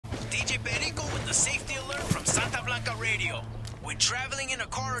DJ Perico with the safety alert from Santa Blanca Radio. When traveling in a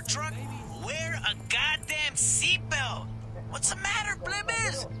car or truck, wear a goddamn seatbelt. What's the matter,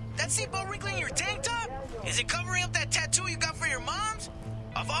 Plebes? That seatbelt wrinkling your tank top? Is it covering up that tattoo you got for your moms?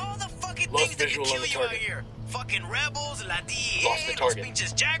 Of all the fucking things that can kill you out here, fucking rebels, la DEA, los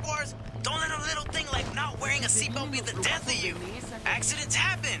pinches jaguars, don't let a little thing like not wearing a seatbelt be the death of you. Accidents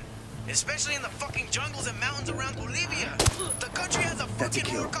happen, especially in the fucking jungles and mountains around Bolivia. The country has a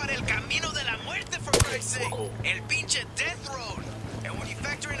fucking road called El Camino de la Muerte, for Christ's sake. El pinche death road. And when you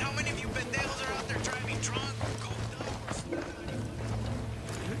factor in how many of you pendejos are out there driving drunk or coked up or stupid.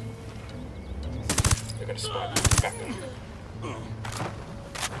 They're gonna spot back up.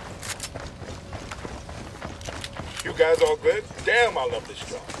 You guys all good? Damn, I love this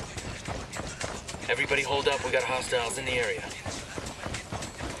job. Everybody hold up, we got hostiles in the area.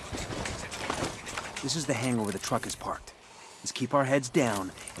 This is the hangar where the truck is parked. Let's keep our heads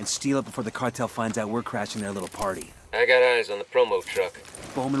down and steal it before the cartel finds out we're crashing their little party. I got eyes on the promo truck.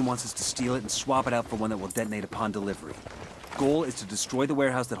 Bowman wants us to steal it and swap it out for one that will detonate upon delivery. Goal is to destroy the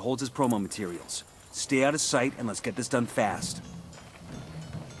warehouse that holds his promo materials. Stay out of sight and let's get this done fast.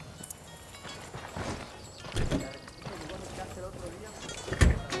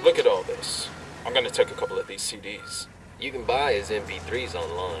 Look at all this. I'm gonna take a couple of these CDs. You can buy his MP3s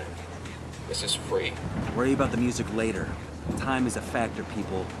online. This is free. Worry about the music later. Time is a factor,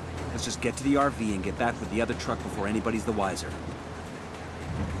 people. Let's just get to the RV and get back with the other truck before anybody's the wiser.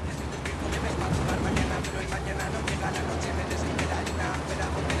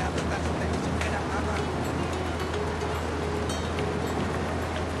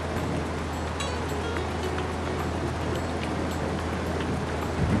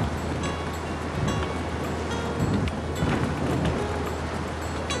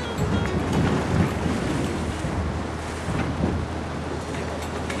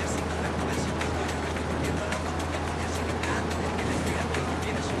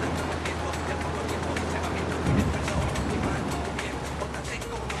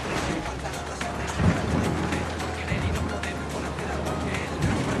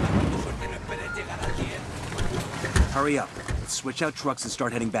 Hurry up. Let's switch out trucks and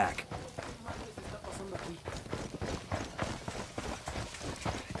start heading back.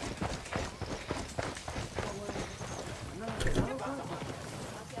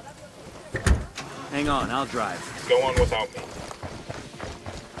 Hang on, I'll drive. Go on without me.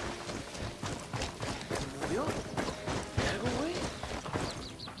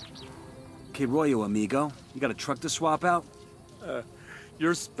 Que rollo, amigo? You got a truck to swap out?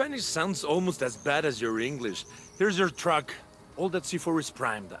 Your Spanish sounds almost as bad as your English. Here's your truck. All that C4 is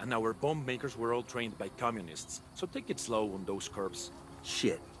primed, and our bomb makers were all trained by communists. So take it slow on those curbs.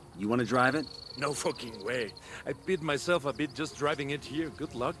 Shit. You want to drive it? No fucking way. I beat myself a bit just driving it here.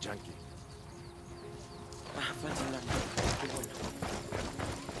 Good luck, junkie.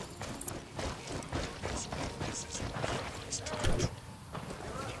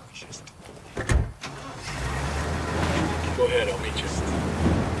 Go ahead, I'll meet you.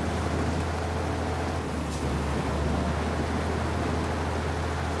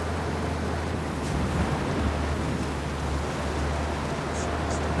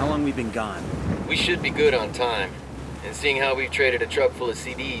 How long we been gone? We should be good on time. And seeing how we've traded a truck full of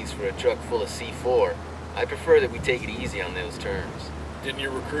CDs for a truck full of C4, I prefer that we take it easy on those terms. Didn't your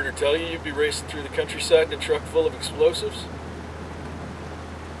recruiter tell you you'd be racing through the countryside in a truck full of explosives?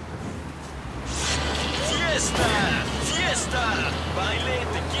 ¡Fiesta! ¡Fiesta! Baile,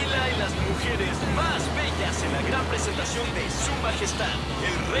 tequila y las mujeres más bellas en la gran presentación de Su Majestad,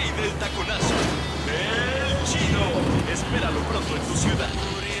 el Rey del Taconazo, el Chino. Espéralo pronto en tu ciudad.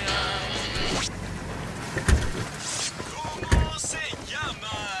 ¿Cómo se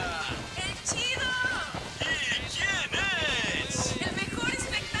llama? ¡El Chido! ¿Y quién es? ¡El mejor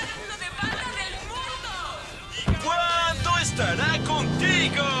espectáculo de banda del mundo! ¿Y cuándo estará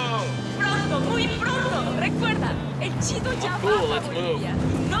contigo? ¡Pronto, muy pronto! Recuerda, el Chido ya va a Bolivia.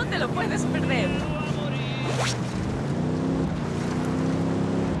 No te lo puedes perder.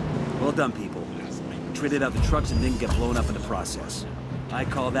 Well done, people. Traded out the trucks and didn't get blown up in the process. I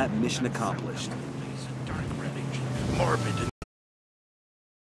call that mission accomplished. Morbid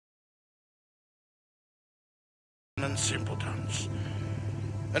and simpletons.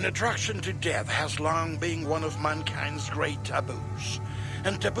 An attraction to death has long been one of mankind's great taboos,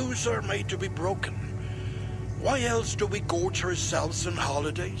 and taboos are made to be broken. Why else do we gorge ourselves on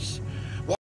holidays?